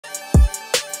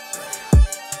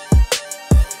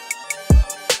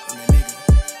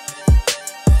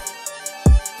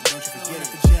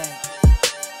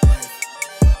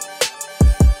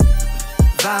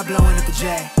loud blowing at the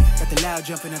J, got the loud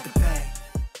jumping at the pay.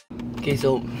 Okay,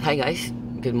 so hi guys,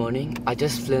 good morning. I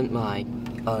just filmed my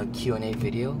Q&A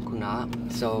video kuna.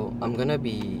 So I'm gonna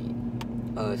be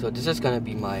so this is gonna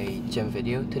be my gym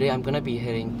video. Today I'm gonna be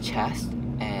hitting chest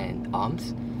and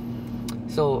arms.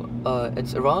 So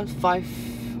it's around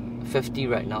 5:50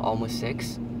 right now, almost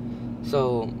 6.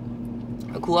 So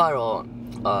I'm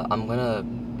gonna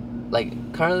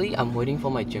currently I'm waiting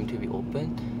for my gym to be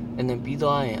open, and then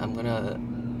I'm gonna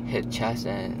hit chest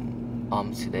and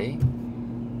arms today.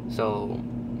 So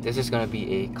this is gonna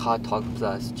be a car talk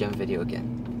plus gym video again.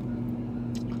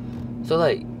 So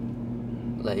I've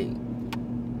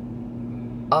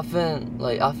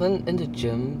been in the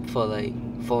gym for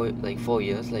 4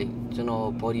 years,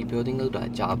 bodybuilding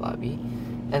job,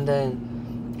 and then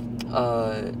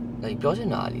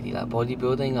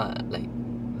bodybuilding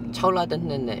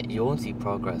you won't see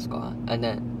progress, and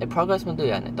then progress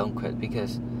don't quit,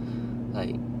 because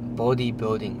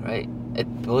bodybuilding, right,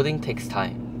 building takes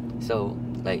time. So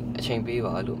and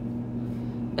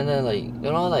then the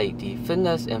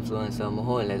fitness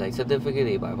influencer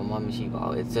certificate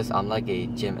it's just I'm like a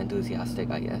gym enthusiastic,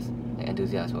 I guess,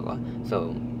 enthusiast.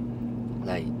 So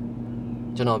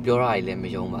do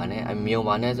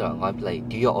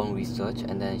your own research,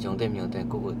 and then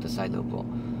go decide.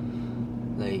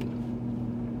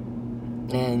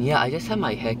 And yeah, I just had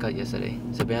my haircut yesterday,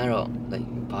 so but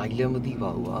I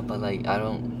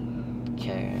don't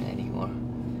care anymore.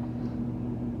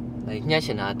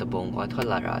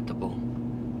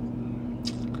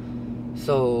 So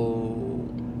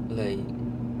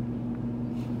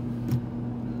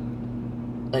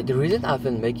the reason I've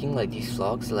been making these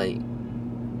vlogs,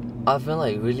 I've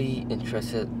been really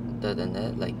interested in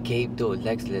it, Gabe do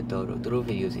Lex little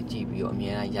videos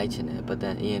but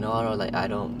then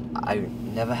I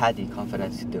never had the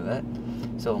confidence to do it.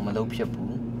 So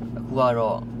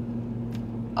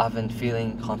I've been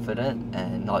feeling confident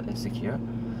and not insecure.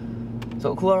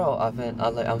 So I'm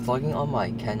vlogging on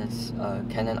my Canon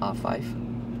R5.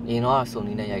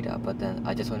 Sony but then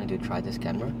I just wanted to try this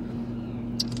camera.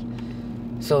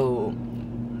 So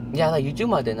yeah, YouTube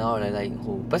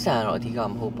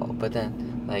but then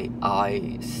I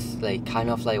kind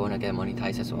of want to get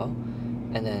monetized as well.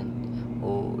 And then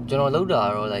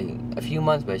a few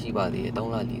months videos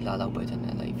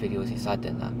is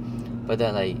but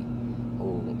then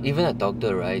even a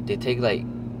doctor, right, they take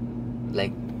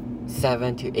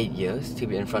 7 to 8 years to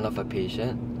be in front of a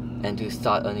patient and to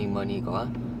start earning money.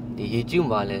 The YouTube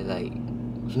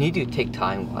you need to take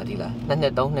time.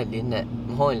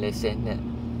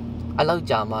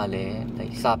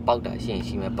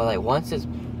 But once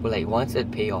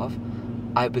it pay off,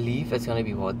 I believe it's gonna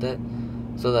be worth it.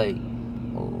 So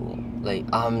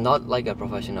I'm not a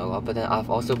professional, but then I've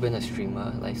also been a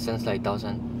streamer since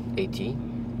 2018.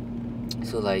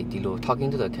 So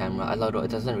talking to the camera, it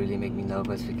doesn't really make me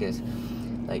nervous, because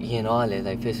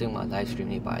facing my live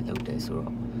stream by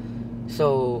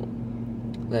so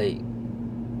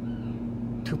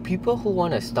to people who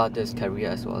want to start this career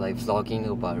as well, vlogging,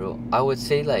 I would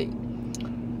say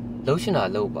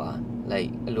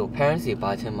parents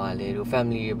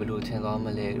family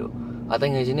I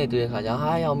think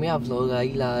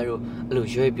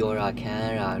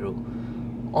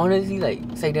honestly,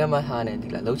 say them at hand and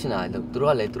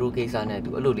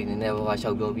never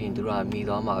shall go in to me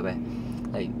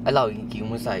allowing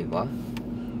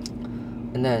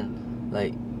and then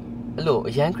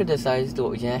young criticize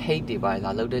to hate the by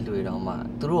la loaded to it on my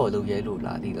through yellow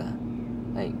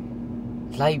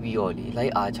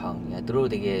our chang through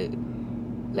the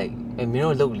a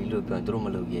mirror lowly look and through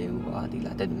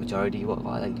that the majority what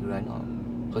I like to right now.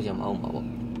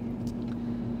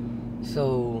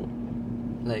 So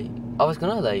I was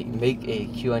gonna make a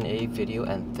Q&A video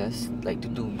and this to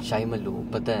do shy malo,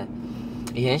 but then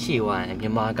she won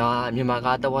Yamaga and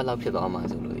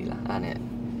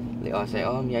they all say,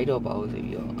 oh,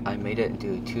 I made it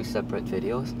into 2 separate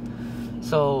videos.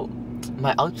 So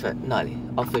my outfit,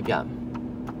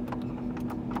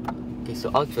 okay,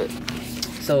 so outfit.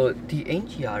 So the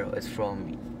NGR is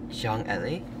from Young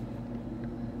LA,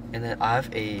 and then I have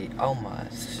a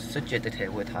suggested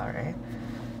with her, right?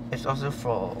 It's also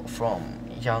from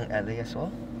Young LA as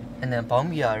well. And then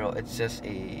Bombiaro, it's just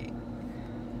I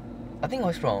think it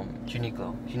was from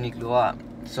Uniqlo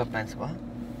sweatpants.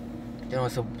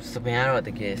 So Sabiano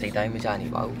the case, time is any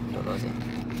about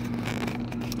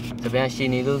Sabian she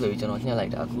needles, which are not here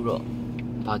like Akuro,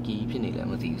 Paki, Pinny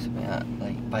Lemons,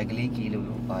 by Gleeky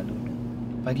Lulu,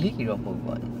 by Gleeky Rock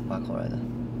one, Bacorada.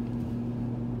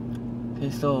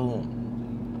 Okay, so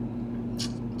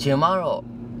Giamaro,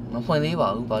 no point leave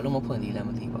out, but no point the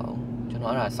lemon leave out. Do you know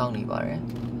what I sound about it?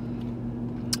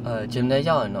 gym ထဲ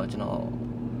ရောက်ရင်တော့ကျွန်တော်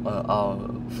I'll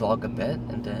vlog a bit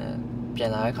and then ပြန်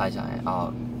လာတဲ့ခါကျရင်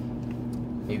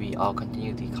I'll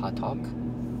continue the car talk.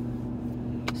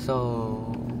 So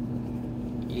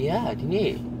yeah,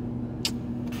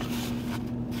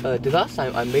 the last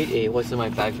time I made a what's in my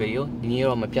bag video,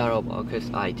 because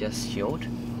I just showed.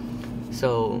 So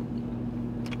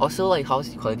also like how's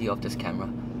the quality of this camera?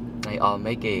 Like I'll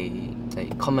make a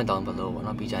comment down below.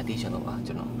 I'll be gym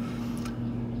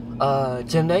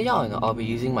I'll be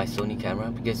using my Sony camera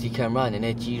because the camera and then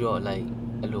like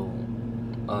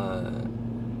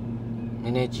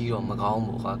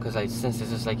because since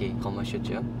this is like a commercial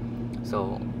gym,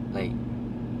 so like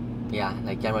yeah,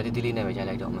 like camera never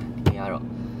like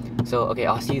so okay,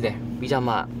 I'll see you there.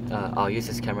 I'll use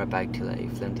this camera back to like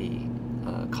film the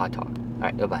car talk.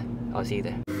 Alright, bye. I'll see you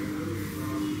there.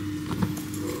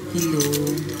 Hello.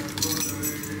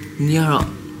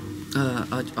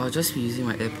 I'll just be using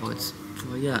my AirPods.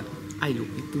 Oh yeah, I look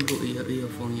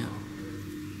earphone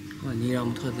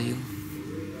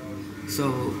So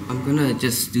I'm gonna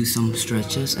just do some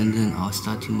stretches and then I'll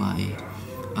start to my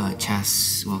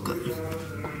chest workout.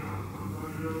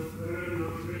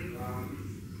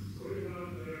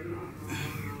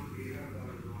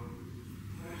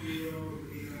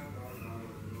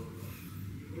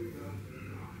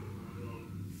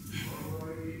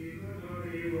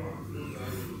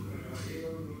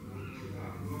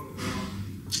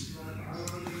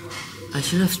 I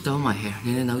should have styled my hair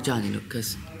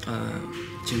because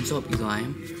gym's up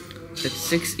it's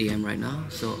 6 AM right now,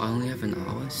 so I only have an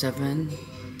hour.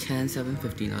 7:10,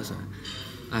 7:15 also.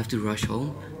 I have to rush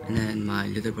home and then my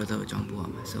little brother will jump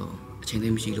on, so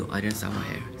I didn't style my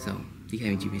hair, so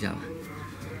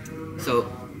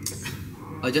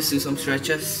I'll just do some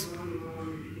stretches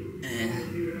and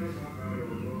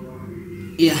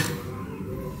yeah.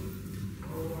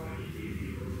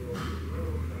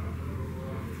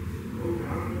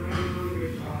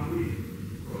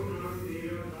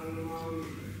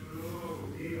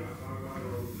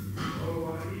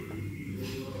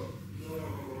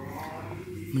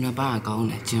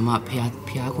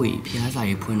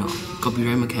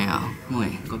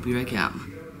 Copyright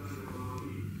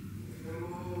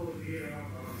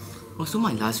also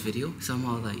my last video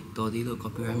somehow like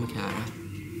copyright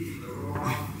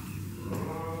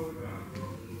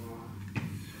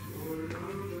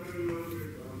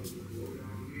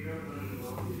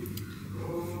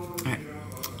Alright,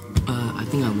 I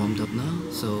think I'm warmed up now,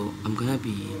 so I'm gonna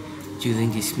be using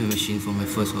the spin machine for my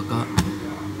first workout.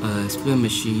 Spin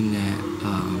machine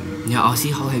yeah, I'll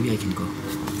see how heavy I can go.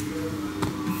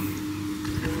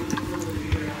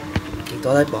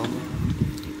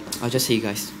 I'll just see you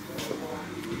guys.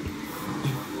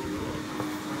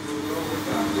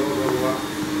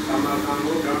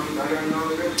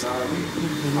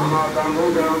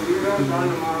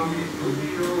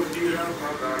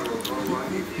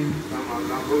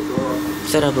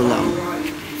 Set up alarm.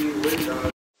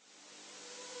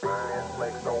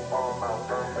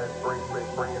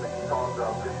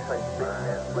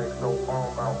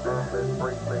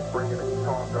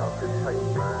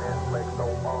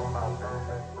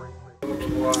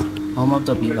 Warm up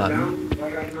the people.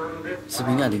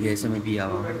 Sabihin natin guys, may biya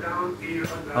ako.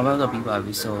 Warm up the people,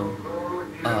 so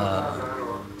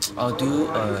I'll do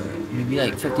maybe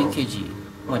like 15 kg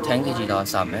or 10 kg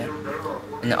last summer,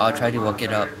 and then I'll try to work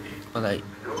it up. But like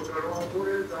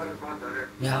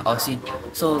yeah, I'll see.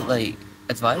 So like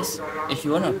advice, if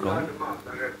you wanna grow,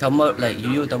 you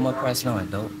use dumbbell press now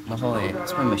and though,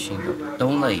 spin machine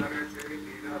don't like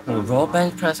raw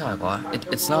bench press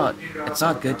it's not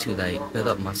good to like build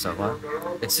up muscle.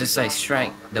 It's just like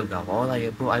strength. I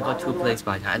got 2 plates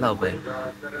by I love it.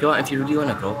 If you really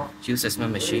wanna grow, use a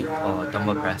spin machine or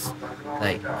dumbbell press,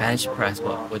 like bench press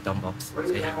but with dumbbells.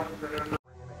 So yeah.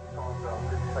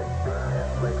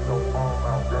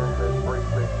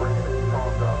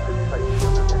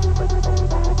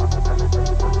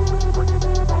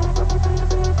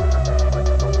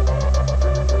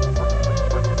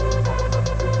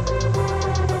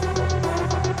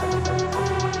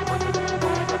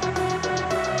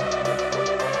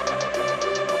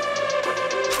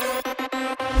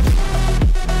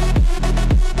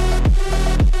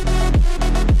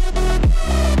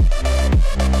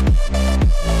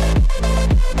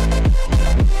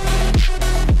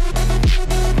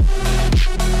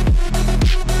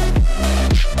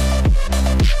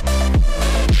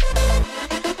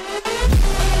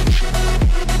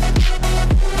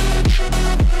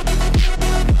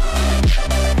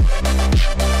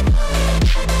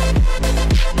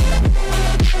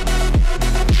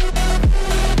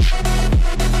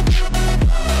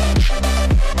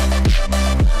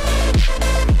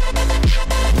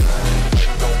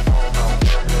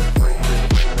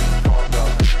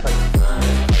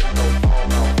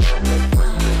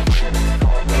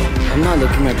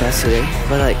 press today,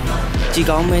 but like, chỉ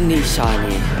có mấy ni xài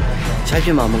ni, trái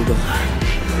phim mà muốn được.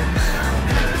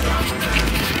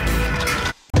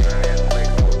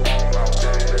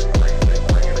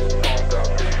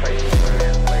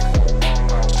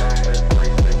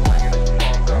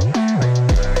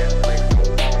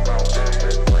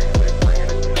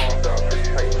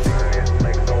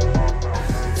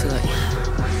 So like,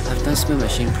 I've done spin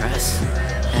machine press,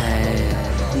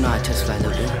 and now I test fly a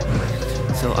little bit.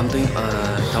 So I'm doing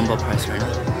a dumbbell press right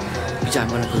now, which I'm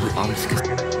gonna go do arms.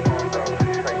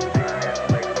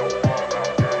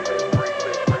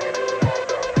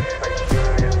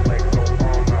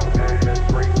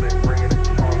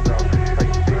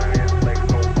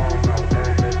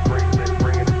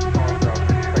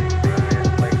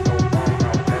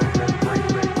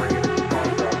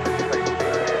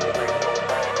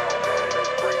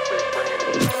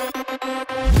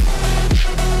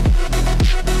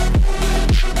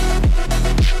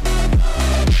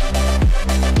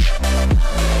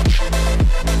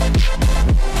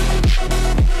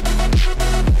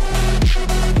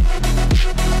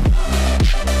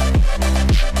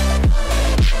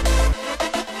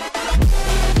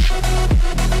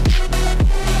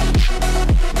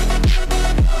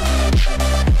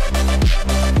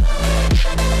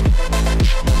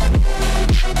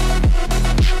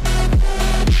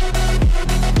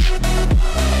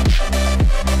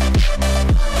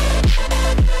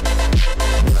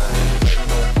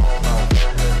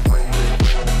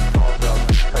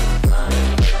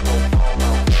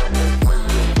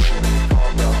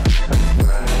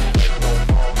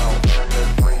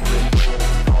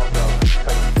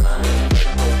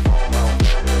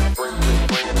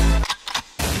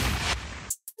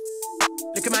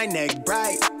 Look at my neck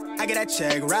bright, I get that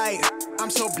check right. I'm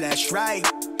so blessed, right?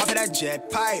 Off of that jet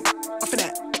pipe, off of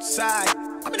that side.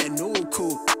 I'm in that new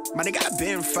coupe, my nigga I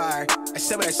been fired. I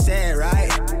said what I said, right?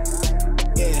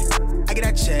 Yeah, I get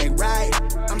that check right.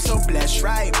 I'm so blessed,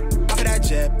 right? Off of that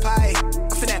jet pipe,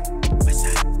 off of that west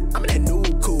side. I'm in that new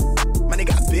coupe, my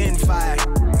nigga I been fired.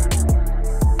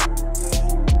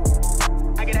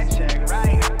 I get that check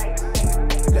right.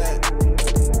 Look.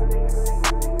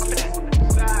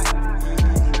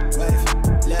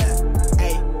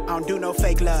 I don't do no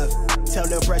fake love. Tell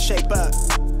Lil' bruh shape up.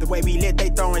 The way we lit, they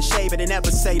throwing shade, but they never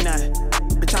say nothing.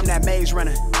 Bitch, I'm that maze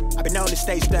runner. I've been known to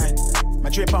stay stunned. My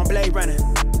drip on Blade Runner.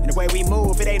 And the way we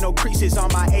move, it ain't no creases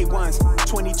on my A1s.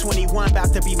 2021,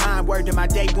 about to be mine, word to my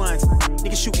day ones.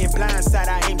 Niggas shooting blindside,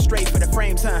 I aim straight for the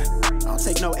frames, huh? I don't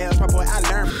take no L's, my boy, I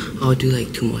learned. I'll do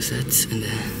like 2 more sets and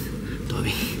then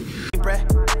Dobby.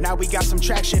 Now we got some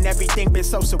traction, everything been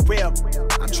so surreal.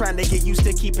 I'm trying to get used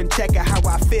to keeping check of how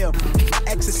I feel.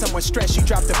 Ex is somewhat stressed, you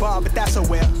dropped the ball, but that's a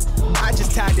well. I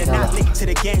just tied the knot linked to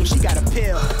the game, she got a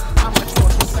pill. I'm much more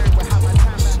concerned with how my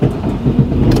time.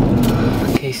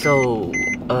 Okay, so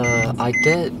I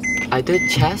did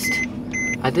chest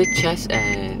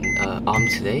and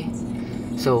arms today.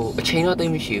 So a chain not the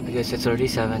issue because it's already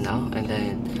 7 now, and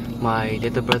then my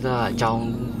little brother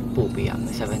John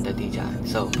 7:30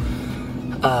 so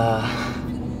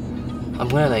I'm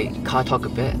gonna like car talk a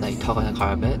bit, like talk on the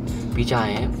car a bit.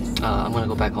 I'm gonna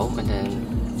go back home and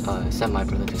then send my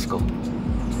brother to school.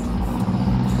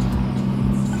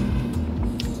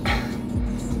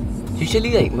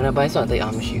 Usually like when I buy something like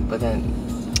arm shoe, but then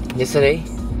yesterday,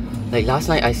 like last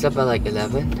night I slept at like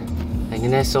 11, and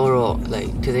then I saw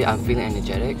like today I'm feeling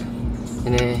energetic,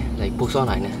 and then like post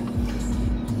online.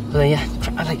 But then yeah,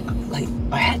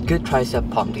 I had good tricep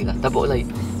pump but like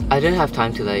I didn't have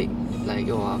time to like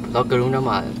locker room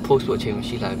mà post what change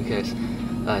machine like because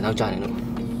now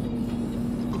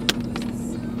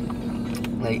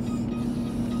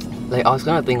like I was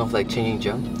gonna think of like changing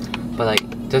gym, but like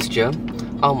this gym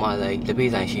my like the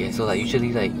baseline shit. So like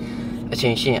usually like a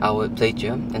change I would play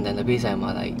gym, and then the baseline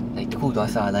like the cool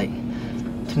dosa like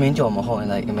to main job and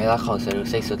like may that cause the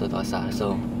say so dosa.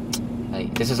 So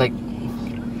like this is like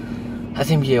I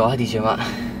think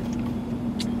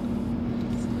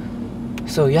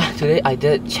so yeah, today I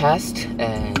did chest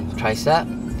and tricep.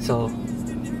 So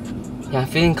yeah, I'm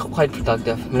feeling quite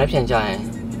productive. I'm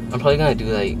probably gonna do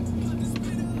like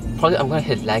I'm gonna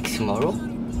hit legs tomorrow.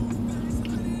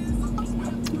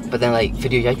 But then like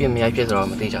video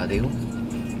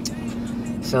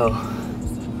so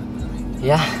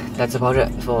yeah, that's about it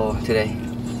for today.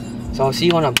 So I'll see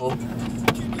you when I'm home.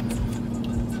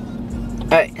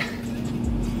 Alright.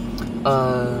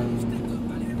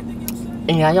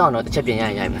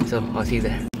 So I'll see you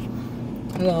there.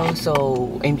 Hello, so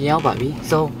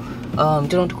so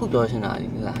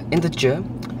in the gym,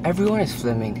 everyone is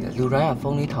filming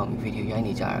video.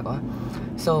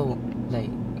 So like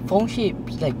phone shape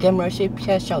like camera shape ဖြ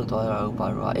တ်လျှောက်သွားတာလို့ပါ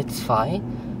တော့ it's fine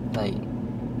like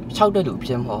 6တဲ့လူဖြ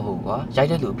စ်မဟုတ်ကွာရိုက်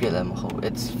တဲ့လူဖြစ်လည်းမဟုတ်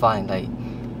it's fine like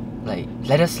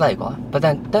let us slide ကွာ but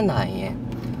then တက်နိုင်ရင်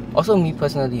also me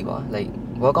personally ကွာ like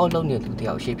workout လုပ်နေတဲ့လူတ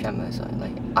ယောက် shape ဖြတ်မယ်ဆိုရင်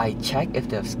like I check if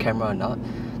there's camera or not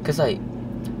cuz like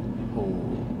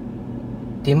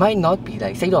they might not be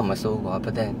like စိတ်တော့မစိုးကွာ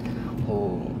but then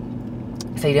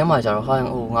စိတ်ထဲမှာကျတော့ဟာ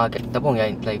ငါတပုံရို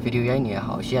က် like video ရိုက်နေတဲ့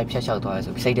ဟာရှေ့ကဖြတ်လျှောက်သွားရဲ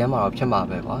ဆိုစိတ်ထဲမှာတော့ဖြစ်မှာ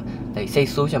ပဲကွာ like စိတ်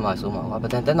ဆိုးချင်မှာဆိုးမှာကွာ but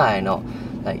then တက်နိုင်ရင်တော့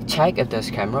like check if there's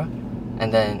camera and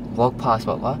then walk past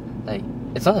ပေါ့ကွာ like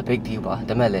it's not a big deal ပါ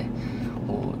ဒါပေမဲ့လေ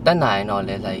တက်နိုင်ရင်တော့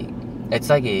လေ like it's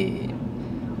like a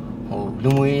လူ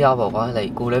မျိုးရပေါ့ကွာ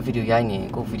like ကိုလည်း video ရိုက်နေ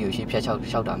ကို video ရှေ့ဖြတ်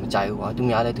လျှောက်တာမကြိုက်ဘူးကွာသူ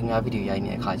များလည်းသူများ video ရိုက်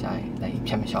နေတဲ့အခါကျရင် like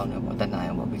ဖြတ်မလျှောက်နဲ့ပေါ့တက်နိုင်ရ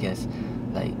င်ပေါ့ because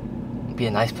like be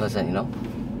a nice person you know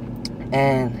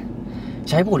and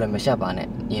ရိုက်ဖို့လည်းမရှက်ပါနဲ့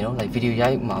you know like video ရို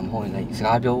က်မှာမဟုတ်ရင် like စ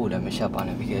ကားပြောဖို့လည်းမရှက်ပါ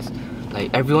နဲ့ because like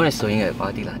everyone is doing it ကွာ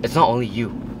ဒီလား it's not only you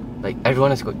like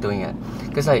everyone is doing it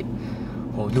because like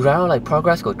လူတိုင်းတော့ like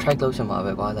progress ကို track လုပ်ချင်မှာ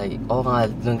ပဲကွာ like ငါ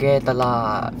လွန်ခဲ့တလား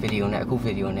video နဲ့အခု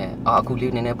video နဲ့အခု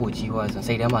လေးနည်းနည်းပိုကြီးသွားဆို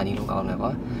စိတ်ထဲမှာနေလို့ကောင်းတယ်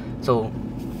ကွာ so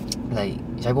like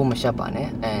ရိုက်ဖို့မရှက်ပါနဲ့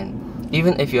and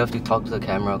even if you have to talk to the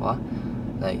camera ကွာ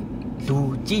like လူ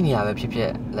ကြည့်နေရပဲဖြစ်ဖြ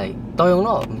စ် like တော်ရုံ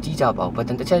တော့မကြည့်ကြပါဘူး but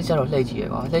တစ်ချက်တော့လှည့်ကြည့်ရ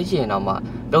ကွာလှည့်ကြည့်ရင်တော့မှ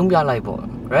တုံးပြလိုက်ပေါ့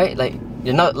right like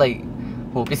you're not like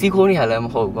ပစ္စည်းခိုးနေရလည်းမ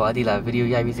ဟုတ်ကွာဒီလား video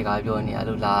ရိုက်ပြီးစကားပြောနေရ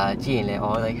လို့လာကြည့်ရင်လည်း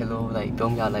like hello like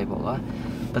တုံးပြလိုက်ပေါ့ကွာ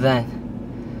but then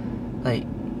like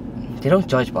they don't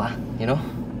judge ba you know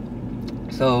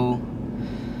so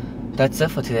that's it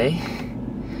for today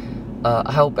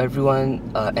I hope everyone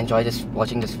enjoyed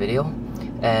watching this video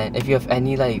and if you have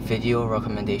any like video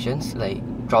recommendations like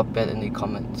drop it in the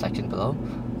comment section below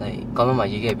like comment မှာ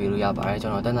ရေးခဲ့ပေးလို့ရပါတယ်ကျွ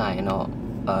န်တော်တက်နိုင်ရင်တော့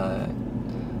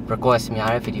request များ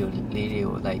တဲ့ video လေးတွေ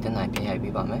ကို like တက်နိုင်ပြင်ရိုက်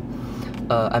ပေးပါမယ်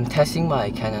I'm testing my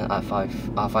Canon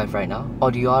R5 right now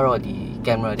audio ကတော့ဒီ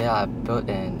camera တွေက built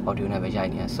in audio နဲ့ပဲရိုက်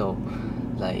နေရ so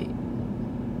like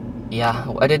yeah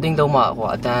editing တော့မှ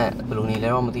အတန်းဘယ်လိုနေလဲ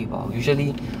တော့မသိပါဘူး usually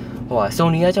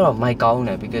Sony ကကျတော့ mic ကောင်းတ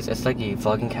ယ် because it's like a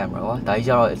vlogging camera ဒါကြီး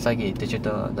ကျတော့ it's like a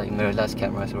digital like mirrorless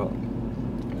camera so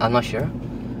I'm not sure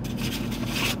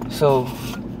so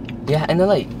yeah and then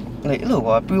like လို့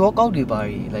ကွာ pre-workout တွေပါ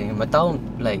like မတော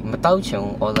က်ချင်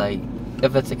or like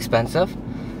if it's expensive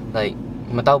like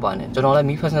မတောက်ပါနဲ့ကျွန်တော်လည်း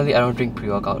me personally I don't drink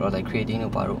pre-workout or like creatine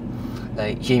တို့ပါတော့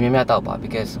like ရေများများတောက်ပါ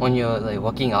because when you're like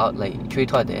working out like ချွေး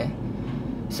ထွက်တယ်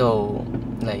so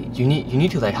like you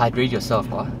need to like hydrate yourself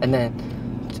ကွာ and then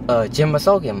gym မ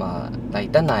ဆောက်ခင်မှာ like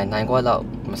တက်နိုင်ခွက်လောက်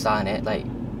မစားနဲ့ like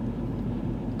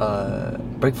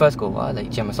breakfast ကိုကွာ like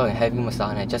gym မဆောက်ရင် heavy မ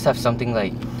စားနဲ့ just have something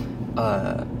like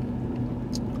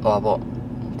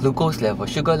glucose level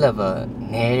sugar level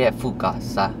နည်းတဲ့ food က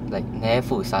စား like နည်း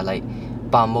food စား like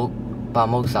ပါ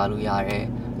မုတ်စားလို့ရတယ်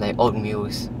like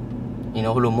oatmeals you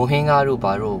know ဟိုလိုမိုဟင်းကားတို့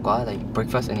ဘာတို့ကွာ like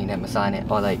breakfast အနေနဲ့မစားနဲ့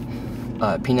or like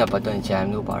peanut butter and jam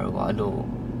တို့ဘာတို့ကွာအဲ့လို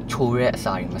ချိုးတဲ့အ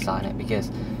စာတွေမစားနဲ့ because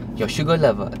your sugar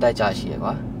level အတက်ကြရှိရ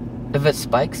ကွာ if it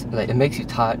spikes like it makes you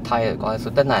tired ကွာ so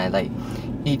တက်နိုင် like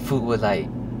eat food with like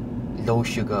low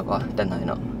sugar ကွာတက်နိုင်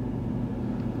တော့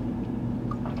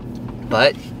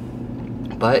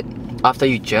but after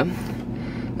you gym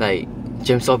like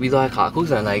gym ဆော့ပြီးသွားတဲ့အခါအခု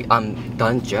ဆိုရင် like I'm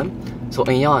done gym so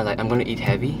အိမ်ရောက်ရင် like I'm gonna eat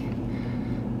heavy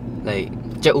like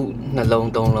ကြက်ဥနှလုံး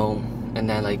သုံးလုံး and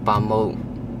then like ပါမုတ်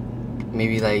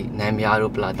maybe like နမ်းမြား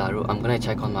တို့ plata တို့ I'm gonna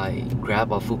check on my Grab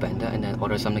or Foodpanda and then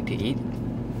order something to eat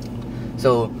so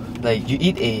like you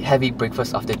eat a heavy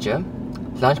breakfast after gym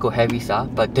lunch ကို heavy စား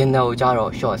but dinner ကိုကြ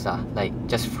တော့ short စား like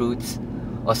just fruits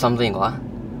or something ကွာ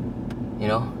you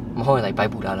know မဟုတ်ရင် like ဘို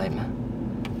က်ပူထားလိုက်မယ်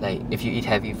like if you eat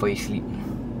heavy before you sleep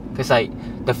because like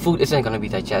the food isn't gonna be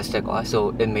digested ကွာ so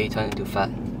it may turn into fat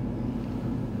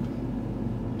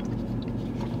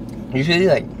usually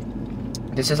like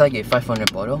this is like a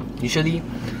 500 bottle usually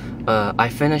I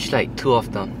finish like 2 of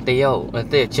them တယောက်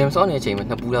gym ဆော့နေတဲ့အချိန်မှာ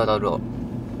နှစ်ပူလောက်တော့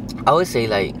I would say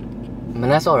like မ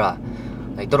နက်ဆော့တာ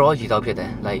like တော်တော်ကြီးတော့ဖြစ်တ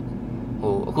ယ် like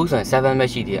အခုဆိုရင်7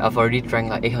 match ရှိသေးတယ် I've already drank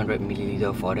like 800 milliliter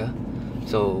of water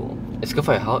so it's good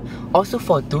for your health also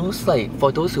for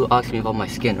those who ask me about my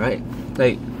skin right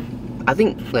like I think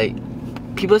like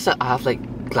people say I have like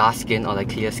glass skin or like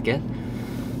clear skin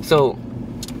so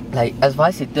like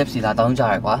advice tips လာတောင်းကြ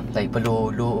ရကွာ like ဘ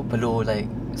လို့ like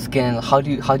skin how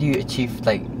do you achieve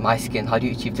like my skin how do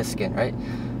you achieve the skin right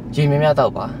ရေများများတော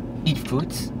က်ပါ eat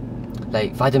fruits like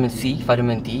vitamin C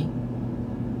vitamin D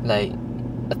like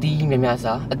အသီးများများ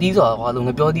စားအသီးဆိုတာကွာလို့င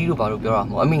ပြောသီးတို့ဘာလို့ပြောတာ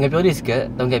မဟုတ် I mean ငပြောသီး is good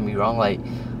don't get me wrong like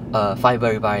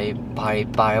fiberပါတယ်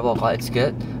ပေါ့ကွာ it's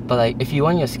good but like if you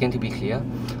want your skin to be clear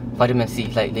vitamin C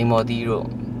like လိမ္မော်သီးတို့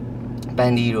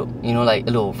bandy, you know, like a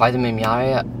little vitamin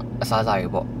miyare asasari,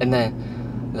 and then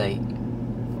like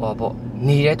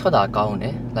needed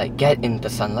like get in the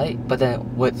sunlight, but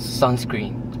then with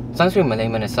sunscreen. Sunscreen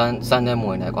malaman is sun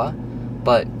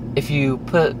but if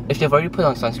you've already put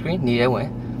on sunscreen,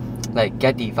 like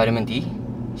get the vitamin D,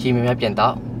 you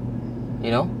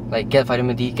know, like get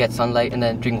vitamin D, get sunlight, and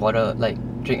then drink water, like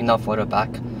drink enough water back.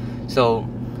 So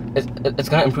it's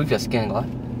gonna improve your skin.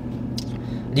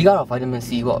 You got vitamin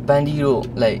C, bandy,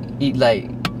 like eat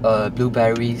like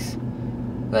blueberries,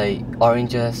 like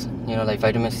oranges, you know, like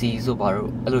vitamin C,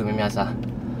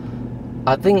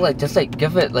 I think like just like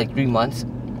give it like 3 months,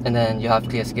 and then you have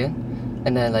clear skin,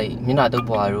 and then like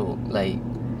like like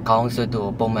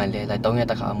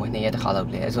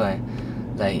so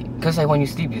like because like when you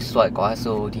sleep you sweat,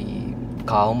 so the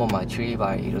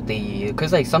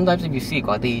because like sometimes if you sleep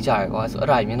so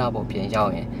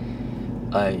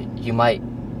you might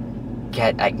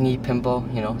get acne pimple,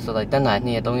 you know, so like then I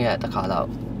need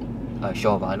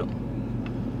show about it.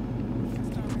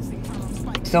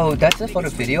 So that's it for the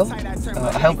video.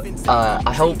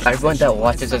 I hope everyone that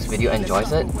watches this video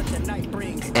enjoys it,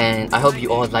 and I hope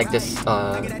you all like this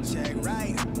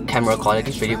camera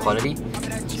quality, video quality.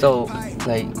 So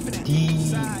like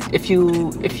if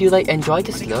you like enjoy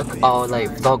this look, I'll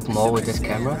like vlog more with this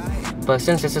camera. But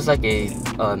since this is like a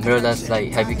mirrorless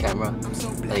like heavy camera,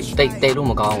 like they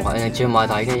don't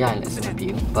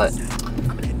but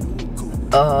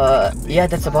yeah,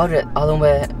 that's about it.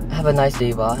 Have a nice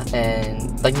day,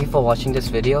 and thank you for watching this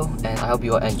video, and I hope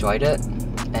you all enjoyed it.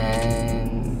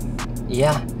 And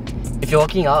yeah, if you're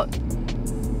working out,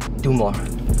 do more.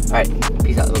 Alright,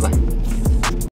 peace out, bye bye.